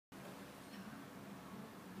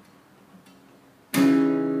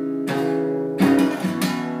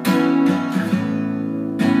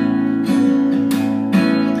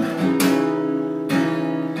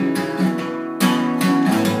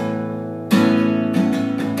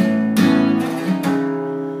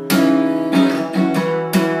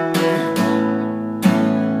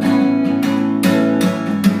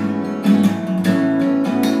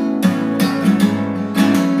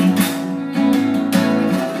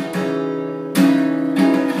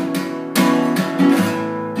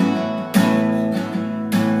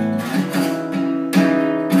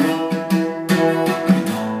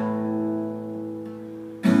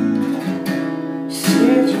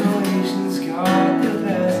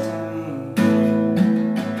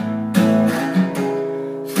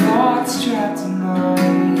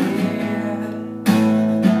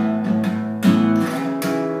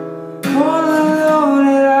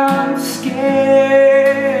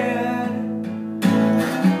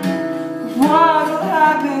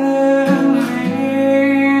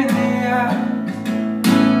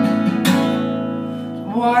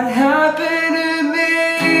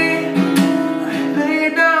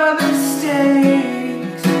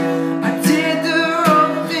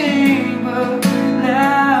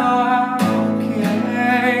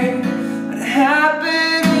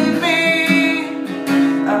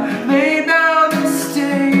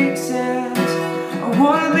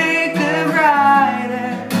wanna make them right,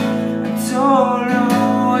 and I don't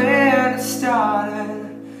know where to start.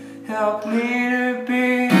 And help me to be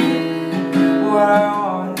what I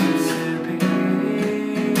want to be.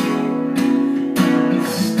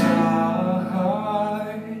 Start.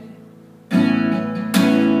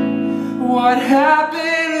 What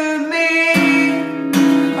happened to me?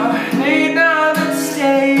 I made no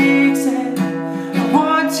mistakes, and I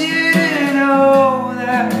want you to know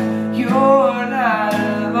that you're not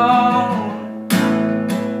alone.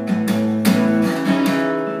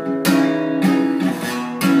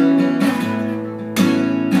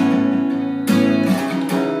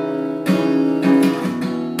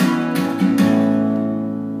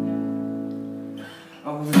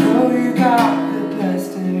 Although you got the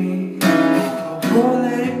best of me, I won't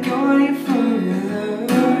let it go any further.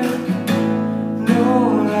 No,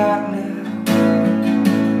 not now.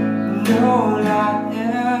 No, not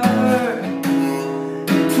ever.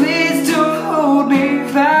 Please don't hold me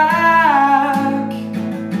back.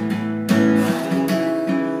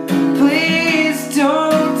 Please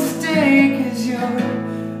don't stay, 'cause you're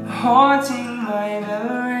haunting my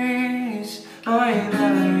memories, my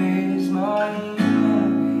memories, my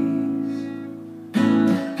memories,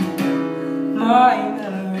 my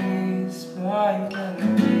memories, my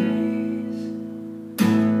memories.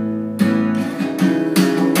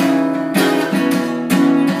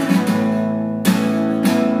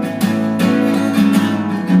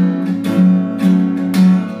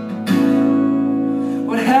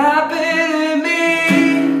 What happened to me?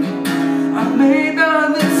 I made the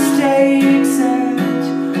mistakes, and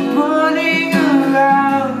running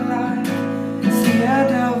around like it's the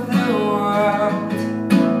end of the world.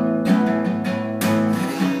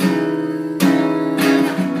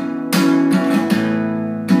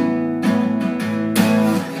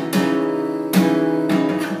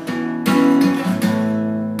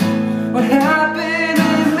 What happened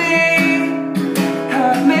to me?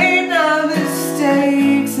 I've made the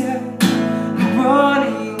mistakes, and I'm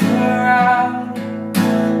running around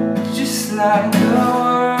just like the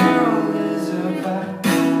world is about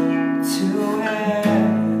to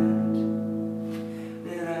end.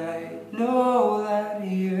 And I know that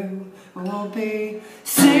you will be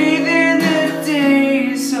saving the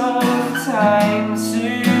day sometime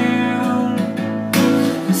soon.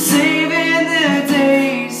 Saving the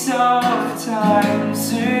day sometime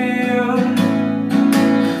soon.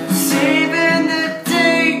 Saving the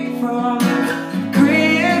day from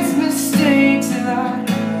greatest mistakes that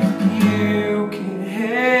you can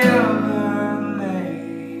ever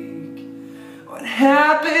make. What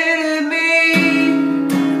happened to me?